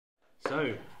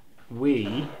So,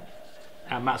 we,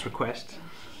 at Matt's request,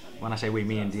 when I say we,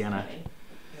 me and Deanna,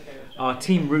 our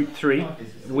team Root 3,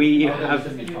 we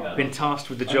have been tasked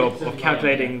with the job of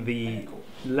calculating the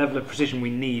level of precision we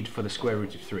need for the square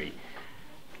root of 3,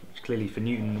 which clearly for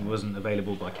Newton wasn't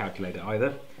available by calculator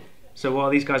either. So while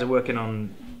these guys are working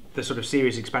on the sort of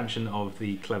series expansion of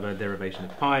the clever derivation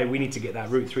of pi, we need to get that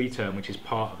root 3 term, which is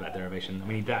part of that derivation, and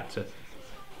we need that to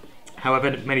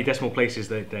however many decimal places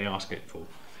that they ask it for.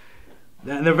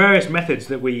 And there are various methods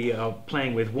that we are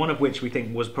playing with, one of which we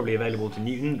think was probably available to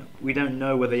Newton. We don't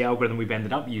know whether the algorithm we've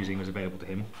ended up using was available to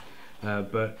him,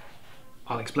 but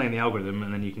I'll explain the algorithm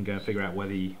and then you can go and figure out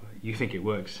whether you think it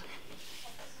works.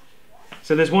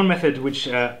 So there's one method which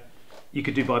you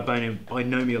could do by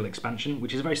binomial expansion,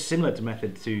 which is a very similar to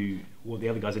method to what the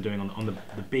other guys are doing on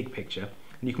the big picture.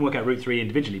 And you can work out root 3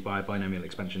 individually by binomial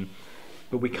expansion,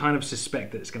 but we kind of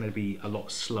suspect that it's going to be a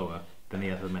lot slower than the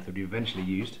other method we eventually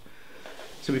used.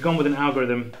 So we've gone with an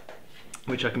algorithm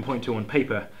which I can point to on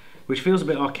paper, which feels a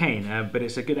bit arcane, but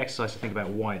it's a good exercise to think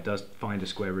about why it does find a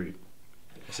square root.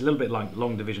 It's a little bit like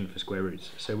long division for square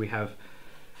roots. So we have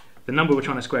the number we're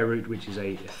trying to square root, which is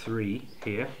a 3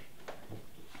 here,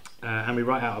 and we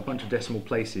write out a bunch of decimal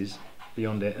places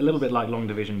beyond it, a little bit like long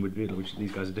division would be, which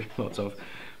these guys are doing lots of,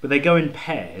 but they go in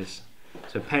pairs,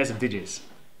 so pairs of digits.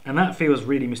 And that feels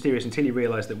really mysterious until you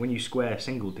realise that when you square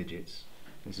single digits,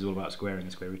 this is all about squaring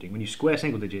and square rooting, when you square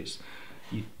single digits,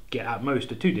 you get at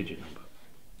most a 2-digit number.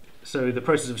 So the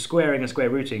process of squaring and square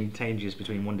rooting changes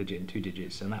between 1 digit and 2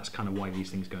 digits, and that's kind of why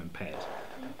these things go in pairs.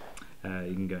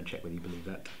 You can go and check whether you believe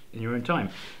that in your own time.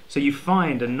 So you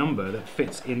find a number that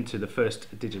fits into the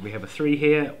first digit. We have a 3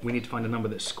 here, we need to find a number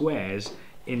that squares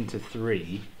into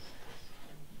 3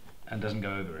 and doesn't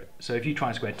go over it. So if you try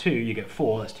and square 2, you get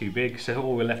 4, that's too big, so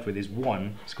all we're left with is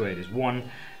 1, squared is 1,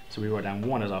 so we write down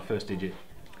 1 as our first digit,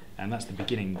 and that's the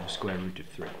beginning of square root of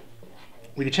 3.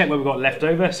 We can check what we've got left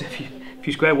over, so if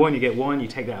you square 1, you get 1, you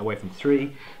take that away from 3,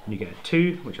 and you get a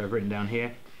 2, which I've written down here.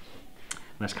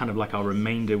 And that's kind of like our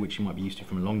remainder, which you might be used to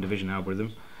from a long division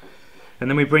algorithm. And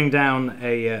then we bring down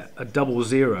a double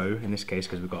 0, in this case,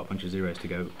 because we've got a bunch of zeros to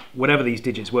go. Whatever these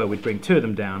digits were, we'd bring 2 of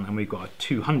them down, and we've got a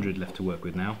 200 left to work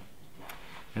with now.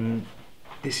 And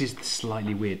this is the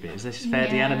slightly weird bit. Is this fair,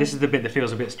 Deanna? This is the bit that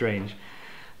feels a bit strange.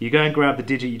 You go and grab the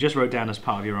digit you just wrote down as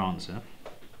part of your answer,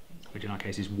 which in our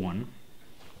case is 1.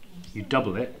 You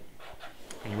double it,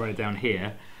 and you write it down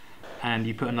here, and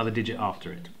you put another digit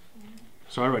after it.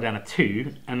 So I write down a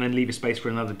 2, and then leave a space for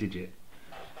another digit.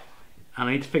 And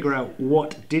I need to figure out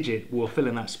what digit will fill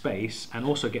in that space, and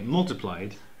also get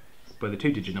multiplied by the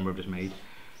 2-digit number I've just made,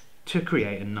 to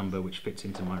create a number which fits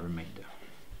into my remainder.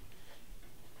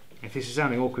 If this is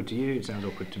sounding awkward to you, it sounds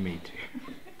awkward to me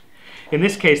too. In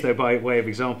this case though, by way of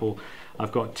example,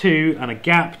 I've got 2 and a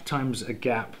gap times a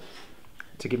gap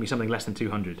to give me something less than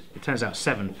 200. It turns out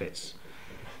 7 fits.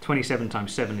 27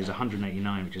 times 7 is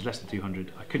 189, which is less than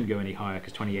 200. I couldn't go any higher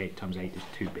because 28 times 8 is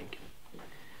too big.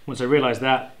 Once I realised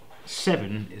that,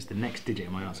 7 is the next digit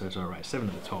in my answer, so I write 7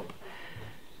 at the top.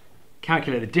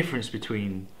 Calculate the difference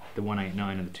between the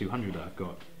 189 and the 200 that I've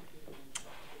got,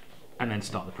 and then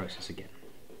start the process again.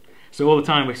 So all the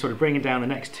time we're sort of bringing down the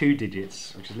next 2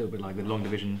 digits, which is a little bit like the long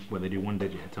division where they do 1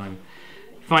 digit at a time.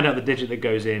 You find out the digit that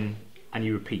goes in and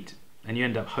you repeat, and you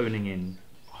end up homing in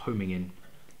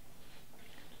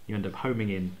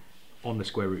on the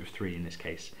square root of 3 in this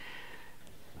case,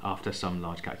 after some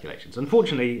large calculations.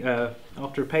 Unfortunately,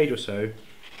 after a page or so,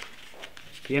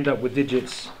 you end up with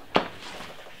digits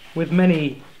with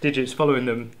many digits following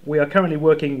them. We are currently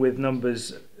working with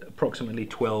numbers approximately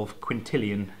 12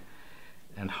 quintillion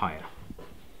and higher,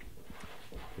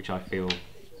 which I feel,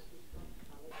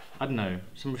 I don't know,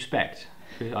 some respect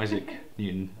for Isaac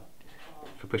Newton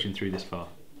for pushing through this far,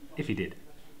 if he did.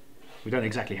 We don't know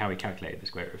exactly how he calculated the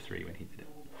square root of 3 when he did it.